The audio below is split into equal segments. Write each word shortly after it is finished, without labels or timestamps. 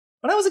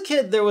When I was a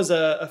kid, there was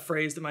a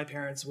phrase that my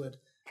parents would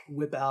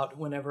whip out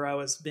whenever I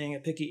was being a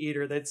picky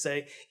eater. They'd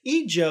say,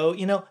 "Eat, Joe,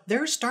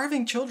 there are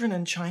starving children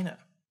in China."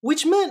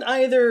 Which meant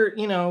either,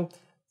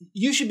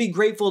 you should be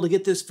grateful to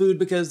get this food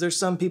because there's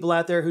some people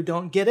out there who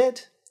don't get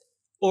it,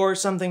 or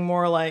something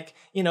more like,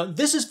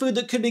 this is food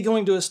that could be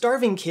going to a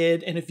starving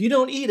kid, and if you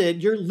don't eat it,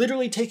 you're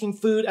literally taking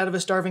food out of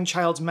a starving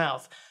child's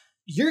mouth.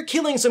 You're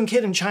killing some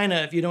kid in China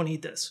if you don't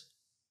eat this.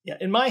 Yeah,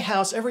 in my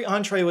house, every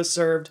entree was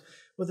served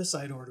with a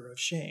side order of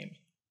shame.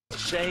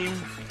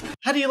 Shame.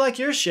 How do you like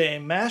your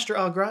shame, mashed or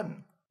au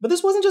gratin? But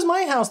this wasn't just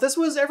my house, this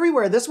was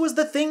everywhere. This was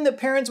the thing that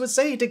parents would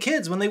say to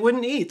kids when they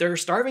wouldn't eat. There are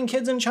starving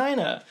kids in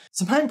China.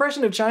 So my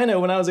impression of China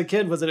when I was a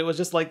kid was that it was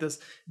just like this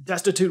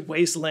destitute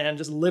wasteland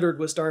just littered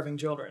with starving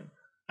children.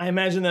 I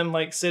imagine them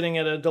like sitting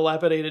at a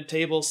dilapidated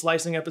table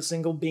slicing up a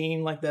single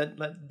bean like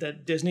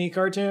that Disney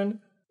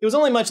cartoon. It was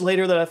only much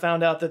later that I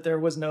found out that there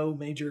was no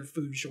major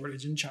food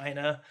shortage in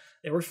China.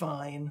 They were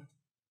fine.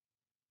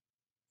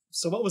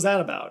 So what was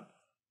that about?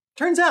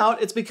 Turns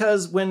out it's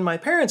because when my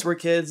parents were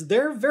kids,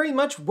 there very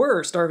much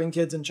were starving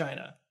kids in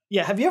China.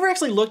 Yeah, have you ever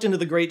actually looked into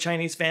the Great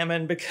Chinese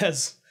Famine?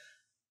 Because,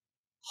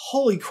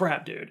 holy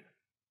crap, dude.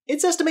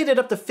 It's estimated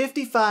up to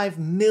 55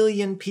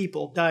 million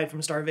people died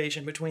from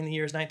starvation between the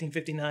years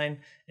 1959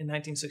 and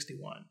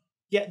 1961.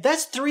 Yeah,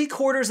 that's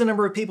 3/4 the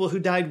number of people who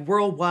died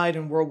worldwide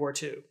in World War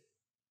II.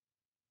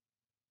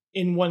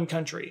 In one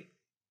country.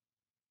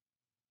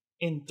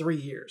 In 3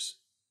 years.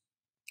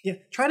 Yeah,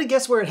 try to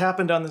guess where it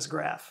happened on this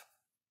graph.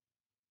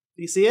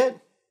 Do you see it?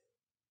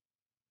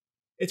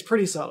 It's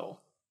pretty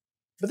subtle.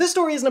 But this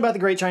story isn't about the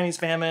Great Chinese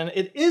Famine.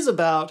 It is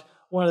about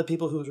one of the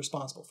people who was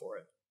responsible for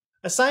it.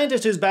 A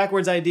scientist whose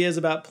backwards ideas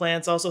about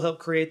plants also helped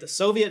create the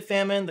Soviet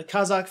famine, the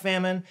Kazakh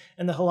famine,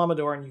 and the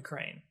Holodomor in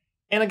Ukraine.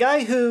 And a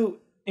guy who,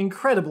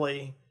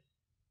 incredibly,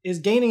 is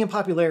gaining in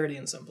popularity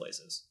in some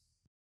places.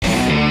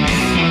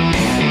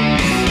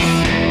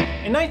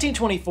 In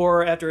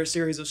 1924, after a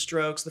series of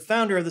strokes, the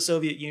founder of the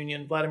Soviet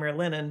Union, Vladimir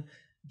Lenin,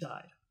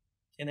 died.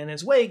 And in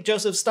his wake,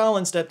 Josef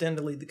Stalin stepped in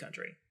to lead the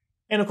country.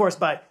 And of course,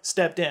 by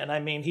stepped in, I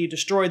mean he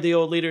destroyed the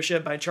old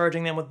leadership by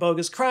charging them with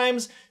bogus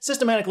crimes,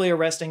 systematically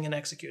arresting and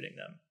executing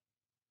them.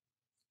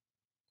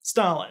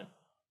 Stalin.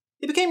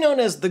 He became known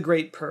as the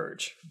Great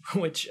Purge,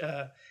 which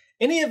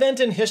any event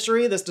in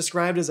history that's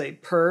described as a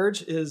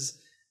purge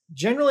is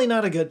generally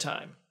not a good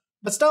time.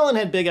 But Stalin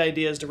had big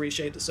ideas to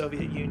reshape the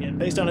Soviet Union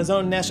based on his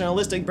own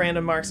nationalistic brand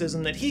of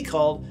Marxism that he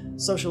called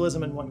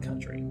socialism in one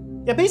country.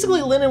 Yeah,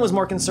 basically Lenin was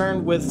more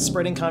concerned with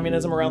spreading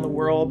communism around the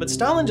world, but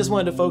Stalin just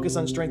wanted to focus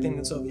on strengthening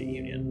the Soviet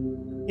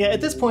Union. Yeah, at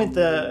this point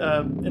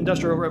the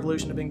Industrial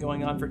Revolution had been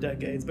going on for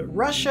decades, but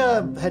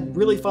Russia had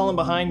really fallen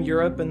behind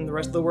Europe and the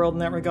rest of the world in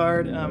that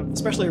regard,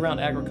 especially around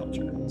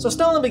agriculture. So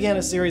Stalin began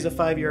a series of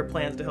 5-year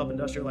plans to help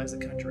industrialize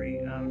the country.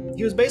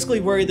 He was basically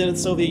worried that if the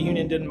Soviet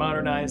Union didn't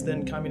modernize,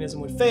 then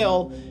communism would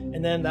fail,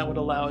 and then that would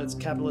allow its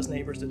capitalist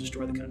neighbors to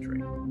destroy the country.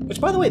 Which,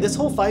 by the way, this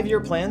whole 5-year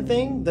plan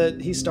thing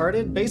that he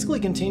started basically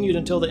continued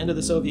until the end of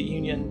the Soviet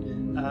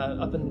Union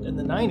up in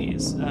the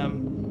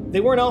 90s. They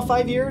weren't all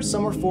 5 years,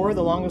 some were 4,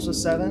 the longest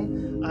was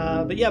 7.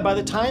 But yeah, by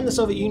the time the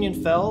Soviet Union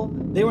fell,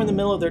 they were in the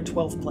middle of their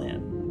 12th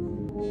plan.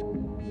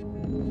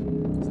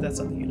 So that's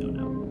something you know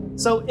now.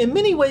 So in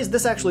many ways,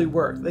 this actually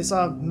worked. They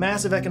saw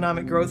massive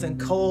economic growth in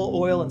coal,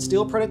 oil, and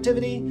steel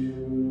productivity,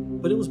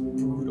 but it was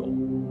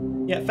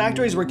brutal. Yeah,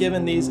 factories were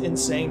given these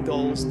insane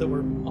goals that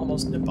were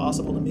almost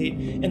impossible to meet.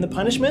 And the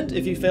punishment,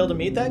 if you failed to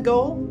meet that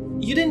goal,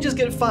 you didn't just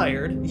get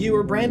fired, you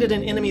were branded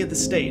an enemy of the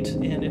state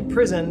and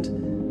imprisoned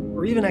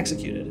or even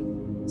executed.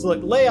 So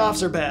look,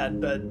 layoffs are bad,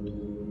 but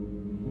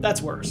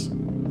that's worse.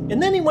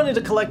 And then he wanted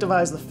to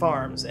collectivize the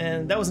farms,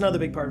 and that was another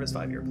big part of his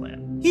 5-year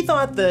plan. He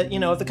thought that,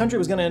 if the country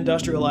was going to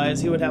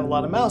industrialize, he would have a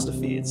lot of mouths to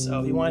feed,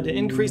 so he wanted to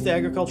increase the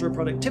agricultural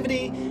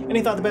productivity, and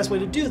he thought the best way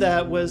to do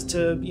that was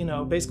to,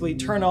 basically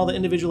turn all the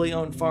individually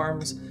owned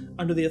farms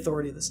under the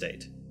authority of the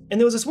state. And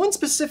there was this one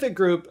specific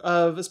group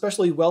of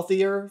especially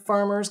wealthier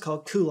farmers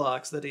called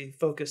kulaks that he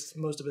focused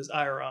most of his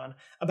ire on.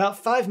 About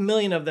 5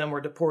 million of them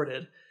were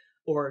deported,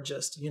 or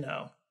just,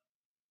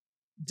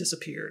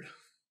 disappeared.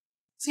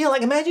 So yeah,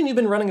 like imagine you've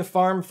been running a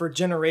farm for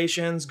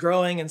generations,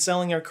 growing and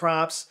selling your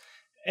crops,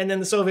 and then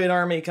the Soviet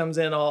army comes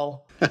in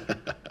all...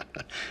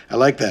 I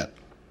like that.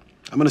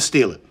 I'm gonna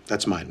steal it.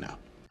 That's mine now.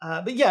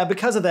 But yeah,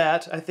 because of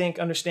that, I think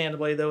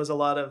understandably there was a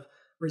lot of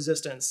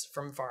resistance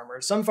from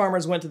farmers. Some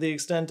farmers went to the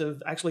extent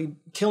of actually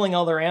killing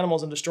all their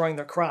animals and destroying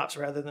their crops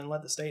rather than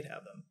let the state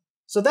have them.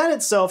 So that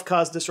itself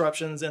caused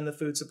disruptions in the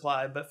food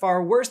supply, but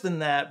far worse than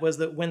that was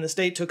that when the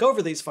state took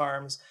over these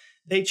farms,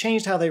 they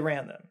changed how they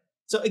ran them.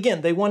 So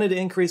again, they wanted to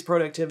increase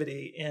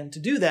productivity, and to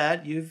do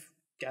that, you've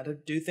got to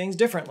do things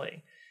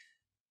differently.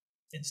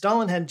 And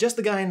Stalin had just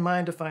the guy in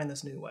mind to find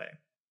this new way.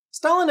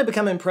 Stalin had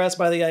become impressed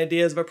by the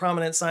ideas of a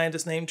prominent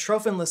scientist named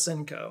Trofim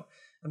Lysenko,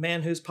 a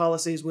man whose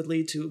policies would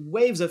lead to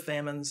waves of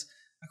famines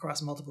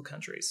across multiple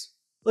countries.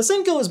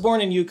 Lysenko was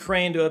born in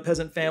Ukraine to a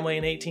peasant family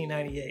in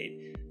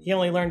 1898. He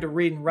only learned to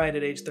read and write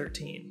at age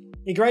 13.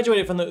 He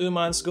graduated from the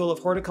Uman School of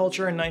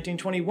Horticulture in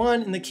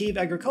 1921 and the Kyiv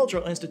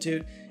Agricultural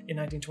Institute in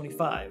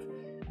 1925.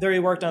 There he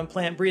worked on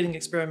plant breeding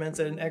experiments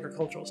at an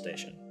agricultural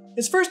station.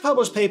 His first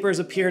published papers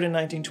appeared in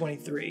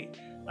 1923.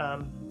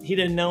 He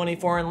didn't know any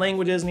foreign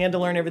languages and he had to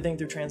learn everything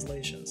through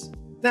translations.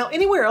 Now,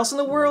 anywhere else in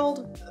the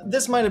world,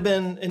 this might have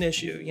been an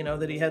issue,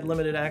 that he had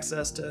limited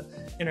access to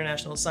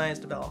international science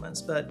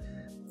developments, but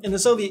in the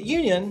Soviet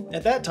Union,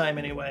 at that time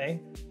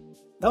anyway,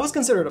 that was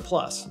considered a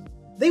plus.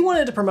 They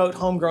wanted to promote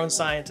homegrown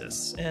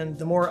scientists, and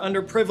the more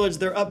underprivileged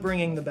their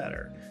upbringing, the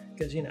better,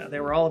 because, they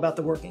were all about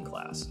the working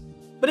class.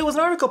 But it was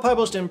an article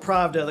published in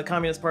Pravda, the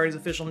Communist Party's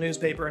official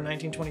newspaper, in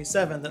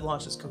 1927 that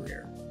launched his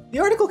career. The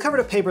article covered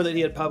a paper that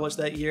he had published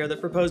that year that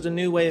proposed a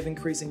new way of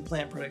increasing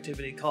plant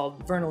productivity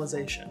called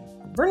vernalization.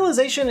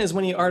 Vernalization is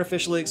when you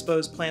artificially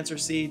expose plants or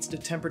seeds to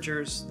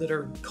temperatures that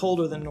are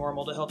colder than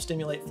normal to help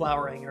stimulate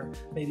flowering or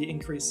maybe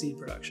increase seed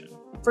production.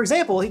 For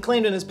example, he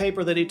claimed in his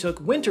paper that he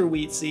took winter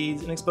wheat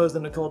seeds and exposed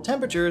them to cold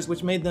temperatures,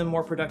 which made them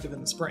more productive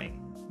in the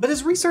spring. But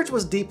his research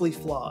was deeply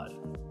flawed.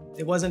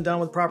 It wasn't done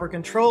with proper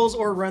controls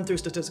or run through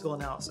statistical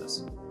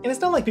analysis. And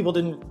it's not like people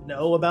didn't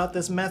know about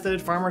this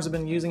method. Farmers have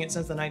been using it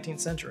since the 19th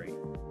century.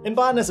 And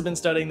botanists have been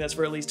studying this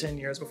for at least 10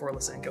 years before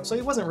Lysenko, so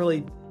he wasn't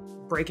really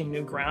breaking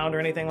new ground or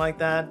anything like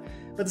that.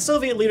 But the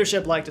Soviet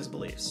leadership liked his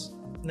beliefs.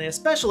 And they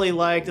especially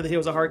liked that he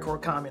was a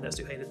hardcore communist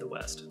who hated the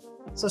West.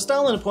 So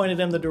Stalin appointed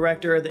him the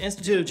director of the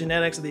Institute of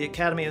Genetics of the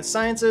Academy of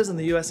Sciences in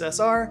the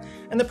USSR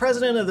and the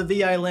president of the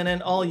V.I.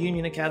 Lenin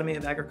All-Union Academy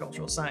of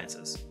Agricultural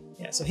Sciences.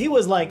 Yeah, so he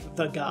was like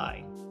the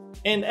guy.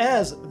 And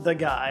as the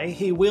guy,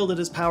 he wielded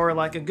his power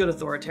like a good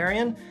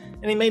authoritarian,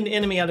 and he made an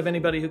enemy out of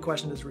anybody who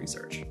questioned his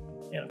research.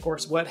 And of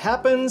course, what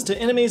happens to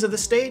enemies of the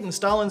state in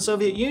Stalin's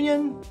Soviet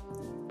Union?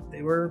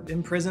 They were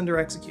imprisoned or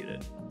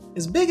executed.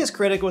 His biggest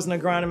critic was an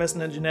agronomist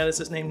and a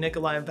geneticist named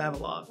Nikolai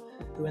Vavilov,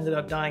 who ended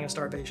up dying of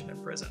starvation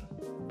in prison.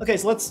 Okay,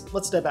 so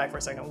let's step back for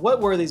a second. What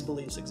were these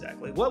beliefs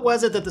exactly? What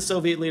was it that the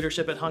Soviet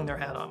leadership had hung their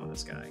hat on with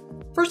this guy?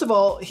 First of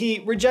all,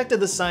 he rejected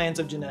the science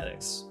of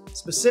genetics,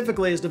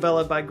 specifically as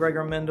developed by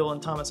Gregor Mendel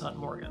and Thomas Hunt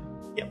Morgan.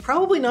 Yeah,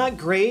 probably not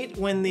great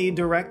when the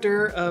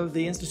director of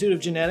the Institute of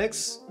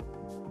Genetics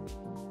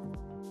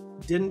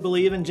didn't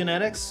believe in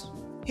genetics.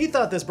 He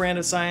thought this brand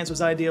of science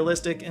was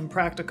idealistic,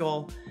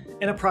 impractical,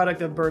 and a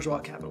product of bourgeois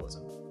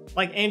capitalism.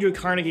 Like Andrew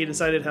Carnegie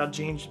decided how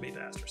genes should be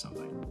passed or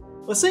something.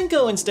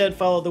 Lysenko instead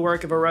followed the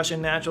work of a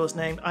Russian naturalist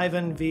named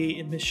Ivan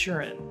V.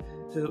 Mishurin,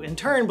 who in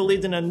turn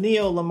believed in a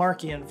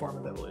neo-Lamarckian form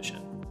of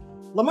evolution.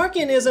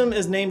 Lamarckianism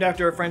is named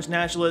after a French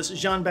naturalist,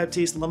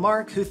 Jean-Baptiste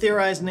Lamarck, who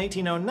theorized in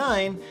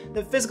 1809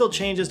 that physical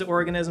changes to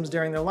organisms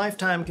during their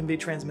lifetime can be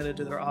transmitted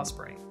to their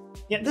offspring.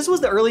 Yeah, this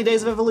was the early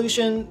days of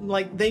evolution.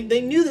 Like,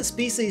 they knew that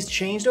species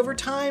changed over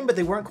time, but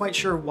they weren't quite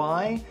sure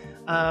why.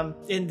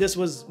 And this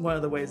was one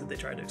of the ways that they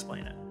tried to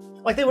explain it.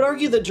 Like, they would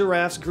argue that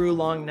giraffes grew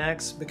long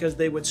necks because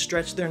they would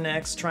stretch their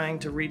necks trying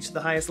to reach the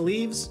highest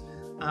leaves.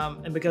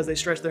 And because they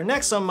stretched their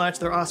necks so much,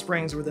 their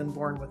offsprings were then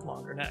born with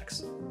longer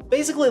necks.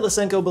 Basically,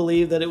 Lysenko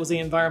believed that it was the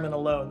environment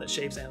alone that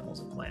shapes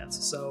animals and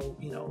plants. So,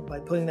 by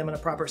putting them in a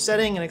proper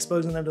setting and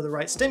exposing them to the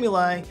right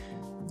stimuli,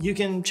 you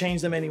can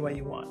change them any way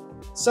you want.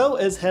 So,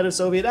 as head of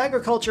Soviet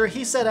agriculture,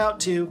 he set out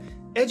to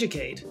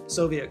educate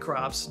Soviet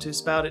crops to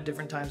spout at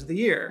different times of the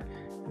year.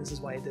 This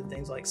is why he did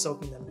things like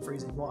soaking them in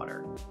freezing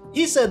water.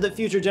 He said that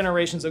future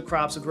generations of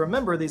crops would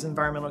remember these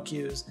environmental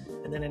cues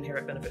and then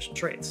inherit beneficial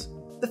traits.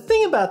 The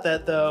thing about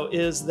that, though,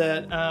 is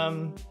that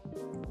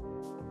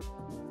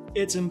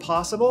it's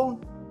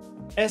impossible.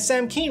 As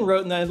Sam Keane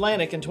wrote in The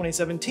Atlantic in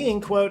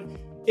 2017, quote,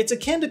 "It's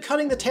akin to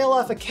cutting the tail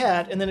off a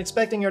cat and then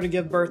expecting her to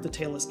give birth to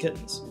tailless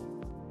kittens."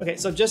 Okay,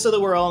 so just so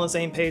that we're all on the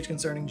same page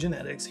concerning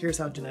genetics, here's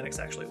how genetics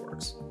actually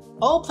works.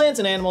 All plants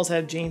and animals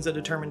have genes that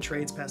determine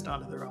traits passed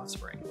on to their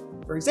offspring.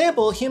 For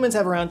example, humans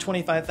have around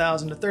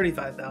 25,000 to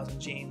 35,000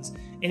 genes,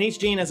 and each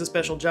gene has a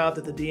special job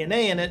that the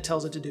DNA in it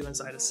tells it to do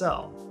inside a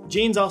cell.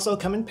 Genes also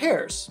come in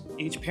pairs.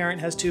 Each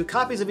parent has 2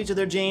 copies of each of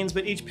their genes,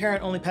 but each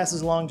parent only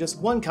passes along just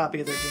 1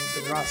 copy of their genes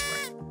to their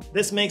offspring.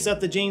 This makes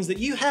up the genes that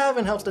you have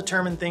and helps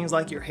determine things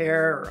like your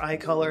hair or eye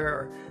color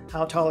or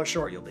how tall or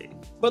short you'll be.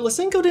 But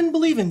Lysenko didn't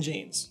believe in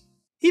genes.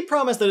 He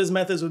promised that his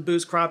methods would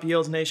boost crop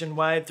yields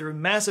nationwide through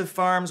massive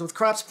farms with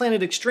crops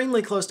planted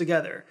extremely close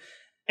together.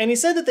 And he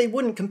said that they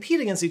wouldn't compete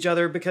against each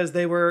other because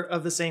they were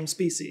of the same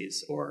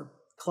species, or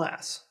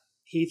class.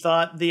 He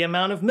thought the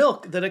amount of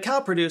milk that a cow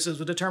produces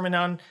would determine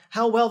on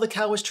how well the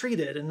cow was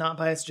treated and not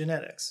by its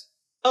genetics.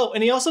 Oh,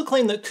 and he also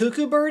claimed that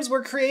cuckoo birds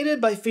were created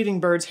by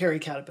feeding birds hairy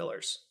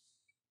caterpillars.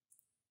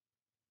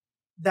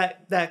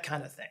 That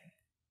kind of thing.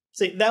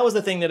 See, that was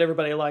the thing that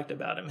everybody liked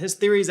about him. His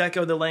theories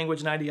echoed the language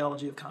and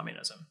ideology of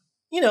communism.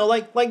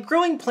 Like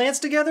growing plants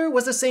together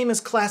was the same as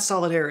class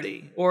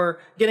solidarity,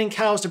 or getting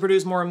cows to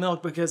produce more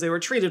milk because they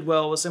were treated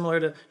well was similar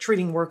to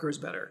treating workers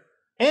better.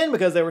 And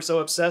because they were so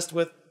obsessed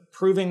with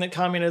proving that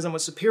communism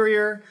was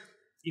superior,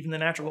 even the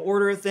natural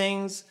order of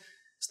things,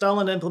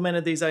 Stalin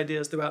implemented these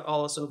ideas throughout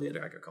all of Soviet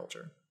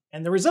agriculture.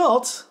 And the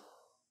result?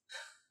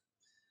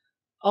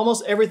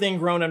 Almost everything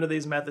grown under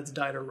these methods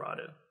died or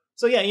rotted.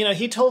 So yeah,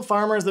 he told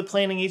farmers that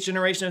planting each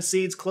generation of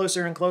seeds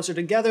closer and closer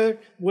together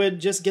would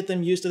just get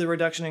them used to the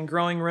reduction in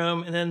growing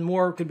room, and then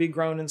more could be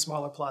grown in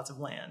smaller plots of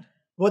land.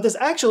 What this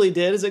actually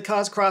did is it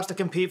caused crops to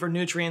compete for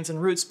nutrients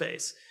and root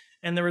space,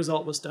 and the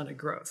result was stunted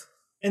growth.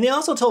 And they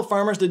also told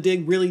farmers to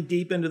dig really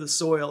deep into the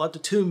soil, up to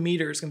 2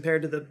 meters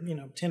compared to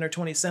the 10 or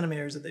 20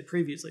 centimeters that they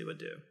previously would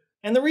do.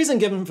 And the reason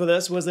given for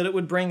this was that it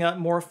would bring up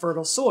more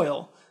fertile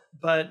soil.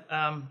 But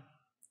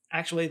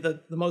actually,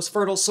 the most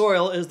fertile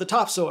soil is the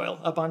topsoil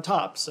up on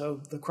top,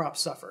 so the crops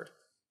suffered.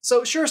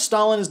 So sure,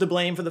 Stalin is to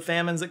blame for the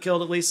famines that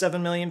killed at least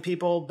 7 million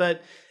people,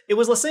 but it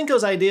was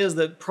Lysenko's ideas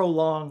that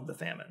prolonged the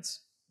famines.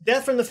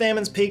 Death from the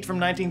famines peaked from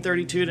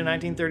 1932 to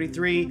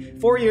 1933.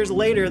 4 years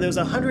later, there was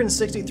a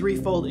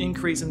 163-fold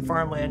increase in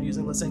farmland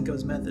using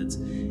Lysenko's methods,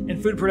 and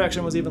food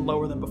production was even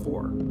lower than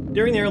before.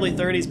 During the early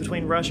 30s,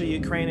 between Russia,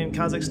 Ukraine, and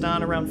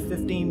Kazakhstan, around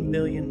 15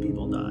 million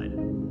people died.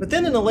 But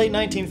then in the late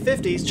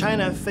 1950s,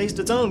 China faced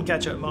its own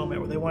catch-up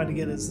moment where they wanted to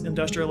get as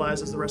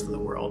industrialized as the rest of the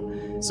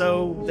world.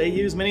 So they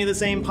used many of the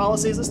same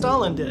policies that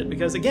Stalin did,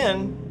 because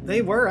again,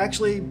 they were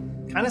actually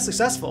kind of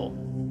successful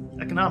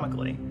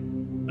economically.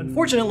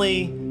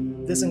 Unfortunately,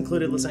 this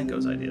included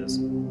Lysenko's ideas.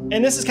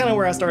 And this is kind of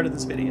where I started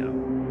this video.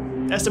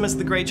 Estimates of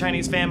the Great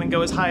Chinese Famine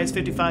go as high as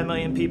 55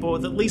 million people,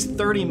 with at least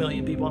 30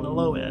 million people on the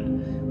low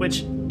end,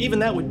 which even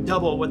that would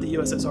double what the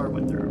USSR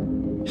went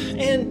through.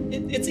 And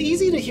it's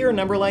easy to hear a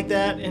number like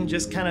that and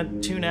just kind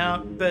of tune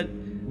out, but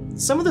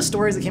some of the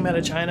stories that came out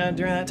of China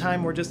during that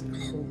time were just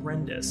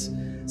horrendous.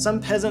 Some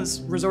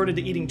peasants resorted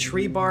to eating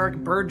tree bark,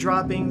 bird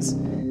droppings,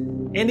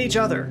 and each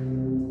other.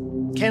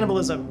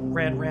 Cannibalism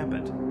ran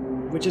rampant,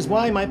 which is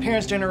why my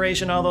parents'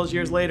 generation all those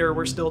years later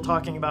were still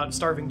talking about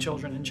starving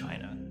children in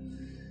China.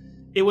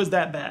 It was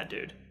that bad,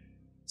 dude.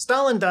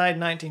 Stalin died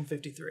in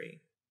 1953,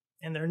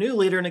 and their new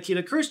leader,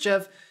 Nikita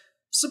Khrushchev,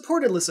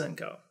 supported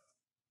Lysenko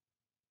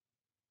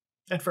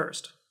at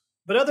first.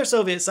 But other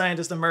Soviet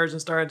scientists emerged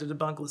and started to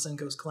debunk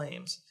Lysenko's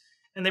claims,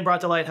 and they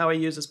brought to light how he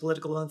used his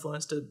political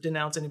influence to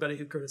denounce anybody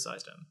who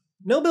criticized him.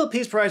 Nobel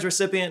Peace Prize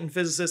recipient and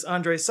physicist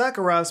Andrei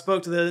Sakharov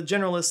spoke to the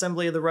General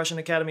Assembly of the Russian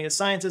Academy of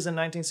Sciences in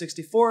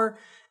 1964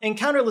 and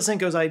countered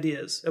Lysenko's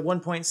ideas, at one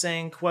point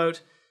saying,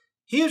 quote,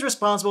 "He is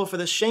responsible for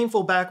the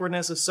shameful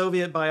backwardness of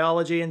Soviet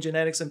biology and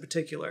genetics in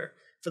particular,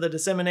 for the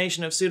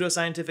dissemination of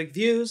pseudoscientific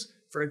views,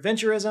 for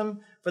adventurism,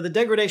 for the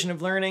degradation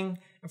of learning,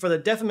 and for the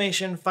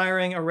defamation,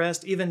 firing,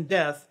 arrest, even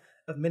death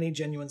of many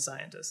genuine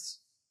scientists."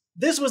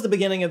 This was the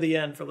beginning of the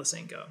end for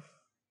Lysenko.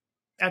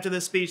 After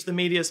this speech, the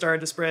media started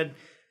to spread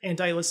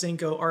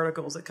anti-Lysenko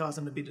articles that caused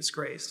him to be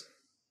disgraced.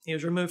 He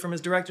was removed from his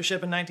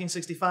directorship in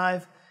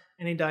 1965,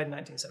 and he died in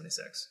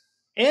 1976.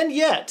 And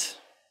yet,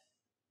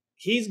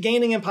 he's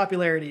gaining in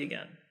popularity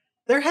again.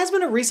 There has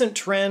been a recent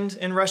trend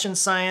in Russian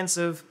science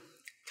of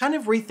kind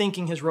of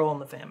rethinking his role in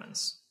the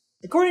famines.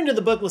 According to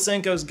the book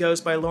Lysenko's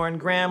Ghost by Lauren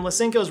Graham,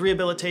 Lysenko's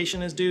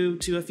rehabilitation is due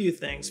to a few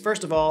things.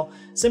 First of all,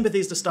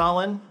 sympathies to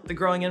Stalin, the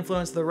growing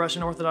influence of the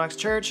Russian Orthodox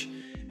Church,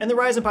 and the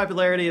rise in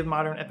popularity of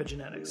modern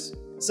epigenetics.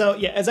 So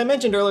yeah, as I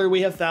mentioned earlier,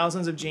 we have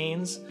thousands of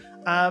genes,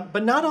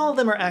 but not all of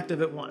them are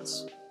active at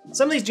once.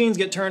 Some of these genes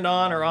get turned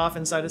on or off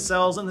inside of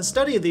cells, and the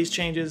study of these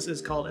changes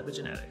is called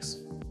epigenetics.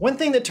 One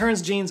thing that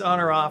turns genes on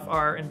or off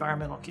are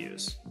environmental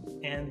cues.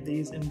 And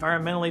these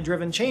environmentally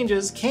driven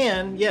changes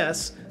can,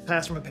 yes,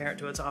 pass from a parent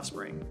to its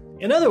offspring.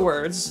 In other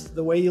words,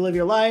 the way you live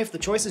your life, the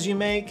choices you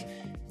make,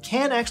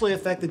 can actually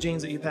affect the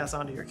genes that you pass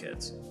on to your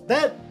kids.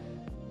 That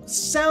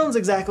sounds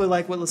exactly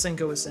like what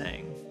Lysenko was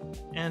saying.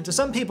 And to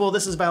some people,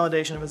 this is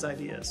validation of his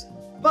ideas.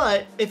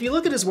 But if you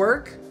look at his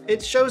work,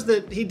 it shows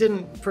that he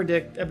didn't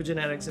predict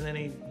epigenetics in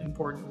any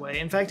important way.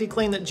 In fact, he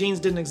claimed that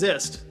genes didn't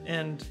exist,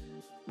 and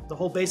the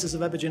whole basis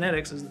of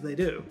epigenetics is that they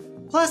do.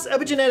 Plus,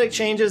 epigenetic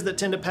changes that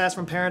tend to pass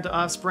from parent to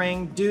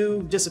offspring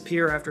do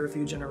disappear after a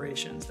few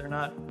generations. They're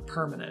not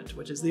permanent,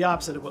 which is the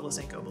opposite of what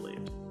Lysenko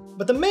believed.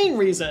 But the main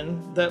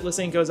reason that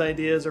Lysenko's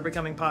ideas are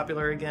becoming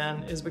popular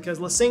again is because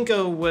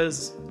Lysenko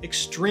was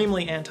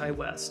extremely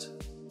anti-West.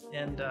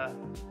 And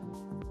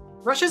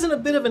Russia's in a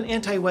bit of an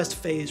anti-West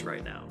phase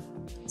right now.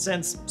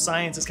 Since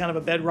science is kind of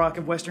a bedrock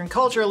of Western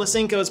culture,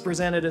 Lysenko is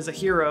presented as a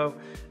hero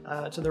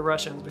to the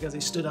Russians because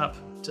he stood up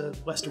to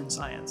Western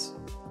science.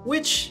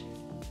 Which,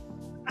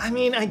 I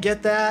mean, I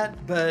get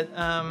that, but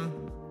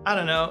I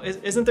don't know.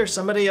 Isn't there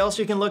somebody else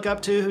you can look up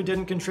to who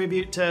didn't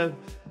contribute to,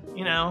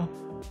 you know,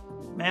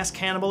 mass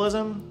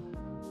cannibalism?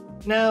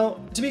 Now,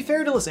 to be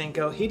fair to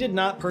Lysenko, he did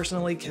not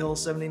personally kill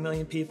 70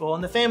 million people,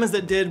 and the famines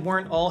that did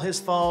weren't all his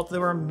fault.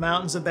 There were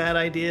mountains of bad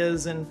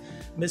ideas and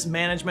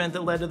mismanagement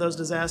that led to those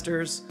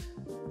disasters.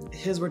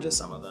 His were just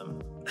some of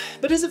them.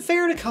 But is it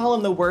fair to call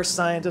him the worst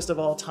scientist of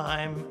all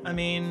time? I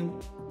mean,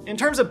 in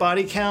terms of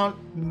body count,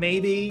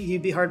 maybe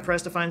you'd be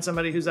hard-pressed to find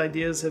somebody whose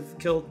ideas have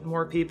killed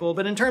more people,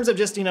 but in terms of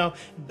just, you know,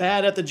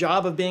 bad at the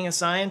job of being a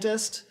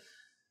scientist,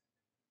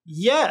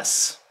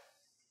 yes,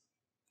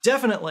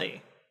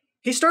 definitely.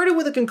 He started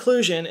with a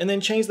conclusion and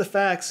then changed the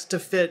facts to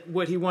fit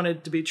what he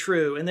wanted to be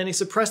true, and then he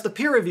suppressed the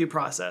peer review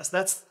process.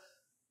 That's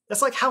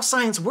like how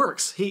science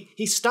works.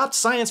 He stopped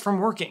science from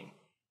working.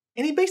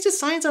 And he based his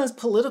science on his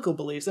political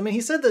beliefs. I mean, he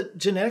said that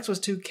genetics was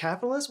too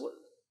capitalist. What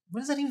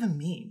does that even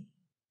mean?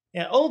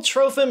 Yeah, old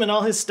Trofim and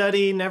all his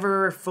study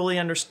never fully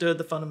understood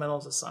the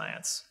fundamentals of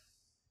science.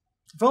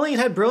 If only you'd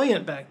had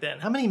Brilliant back then,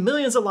 how many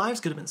millions of lives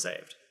could have been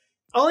saved?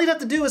 All you'd have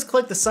to do is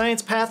click the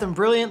science path in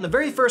Brilliant. The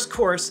very first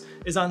course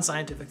is on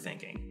scientific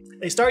thinking.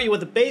 They start you with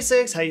the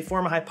basics, how you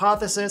form a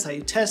hypothesis, how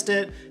you test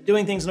it,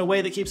 doing things in a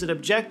way that keeps it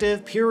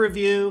objective, peer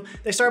review.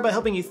 They start by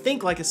helping you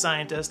think like a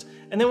scientist,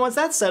 and then once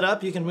that's set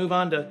up, you can move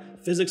on to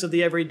physics of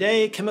the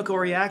everyday, chemical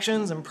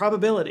reactions, and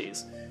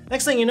probabilities.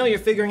 Next thing you know, you're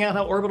figuring out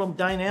how orbital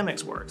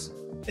dynamics works.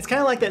 It's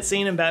kind of like that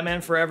scene in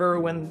Batman Forever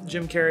when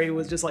Jim Carrey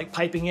was just like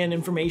piping in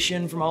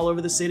information from all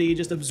over the city,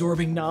 just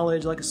absorbing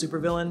knowledge like a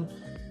supervillain.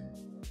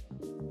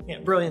 Yeah,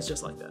 Brilliant's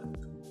just like that.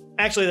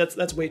 Actually,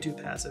 that's way too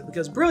passive,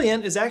 because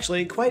Brilliant is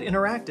actually quite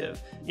interactive.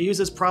 It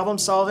uses problem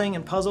solving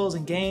and puzzles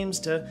and games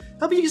to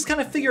help you just kind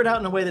of figure it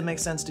out in a way that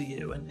makes sense to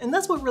you, and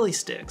that's what really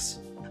sticks.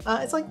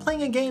 It's like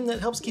playing a game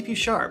that helps keep you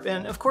sharp,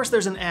 and of course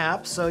there's an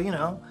app, so you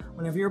know,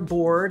 whenever you're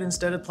bored,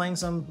 instead of playing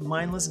some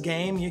mindless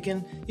game, you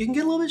can get a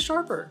little bit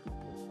sharper.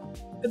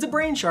 It's a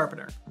brain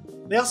sharpener.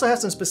 They also have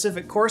some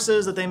specific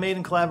courses that they made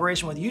in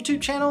collaboration with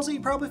YouTube channels that you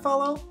probably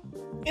follow.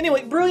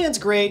 Anyway, Brilliant's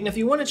great, and if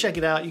you want to check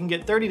it out, you can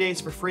get 30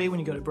 days for free when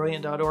you go to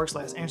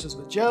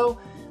brilliant.org/answerswithjoe.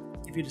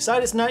 If you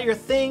decide it's not your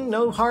thing,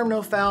 no harm,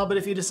 no foul, but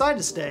if you decide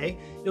to stay,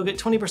 you'll get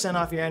 20%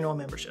 off your annual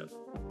membership.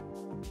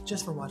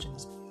 Just for watching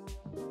this video.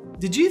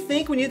 Did you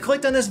think when you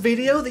clicked on this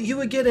video that you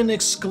would get an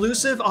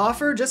exclusive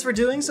offer just for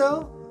doing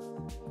so?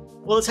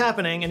 Well, it's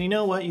happening, and you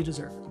know what? You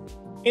deserve it.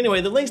 Anyway,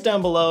 the link's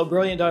down below,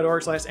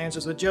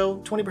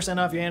 brilliant.org/answerswithjoe, 20%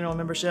 off your annual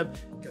membership.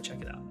 Go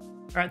check it out.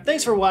 Alright,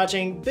 thanks for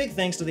watching. Big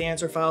thanks to the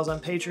Answer Files on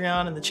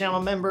Patreon and the channel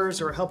members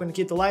who are helping to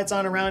keep the lights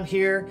on around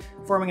here,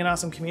 forming an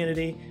awesome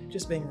community,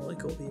 just being really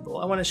cool people.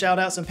 I want to shout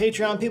out some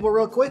Patreon people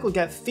real quick. We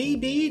got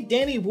Phoebe,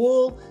 Danny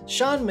Wool,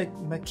 Sean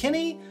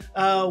McKinney,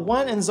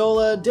 Juan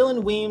Anzola,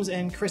 Dylan Weems,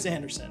 and Chris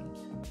Anderson.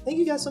 Thank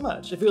you guys so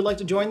much. If you would like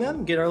to join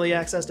them, get early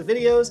access to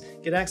videos,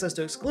 get access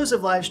to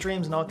exclusive live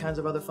streams, and all kinds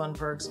of other fun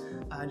perks,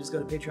 just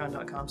go to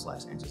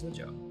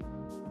patreon.com/answerswithjoe.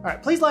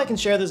 Alright, please like and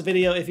share this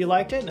video if you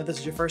liked it, and if this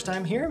is your first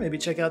time here, maybe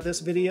check out this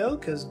video,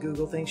 because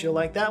Google thinks you'll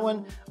like that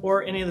one,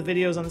 or any of the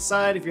videos on the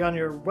side if you're on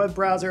your web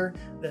browser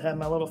that have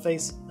my little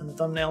face and the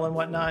thumbnail and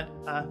whatnot.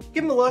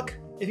 Give them a look.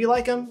 If you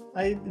like them,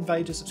 I invite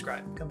you to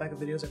subscribe. Come back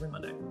with videos every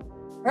Monday.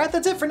 Alright,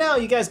 that's it for now.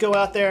 You guys go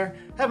out there,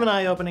 have an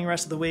eye-opening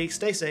rest of the week,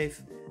 stay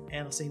safe,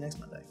 and I'll see you next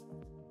Monday.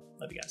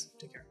 Love you guys.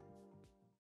 Take care.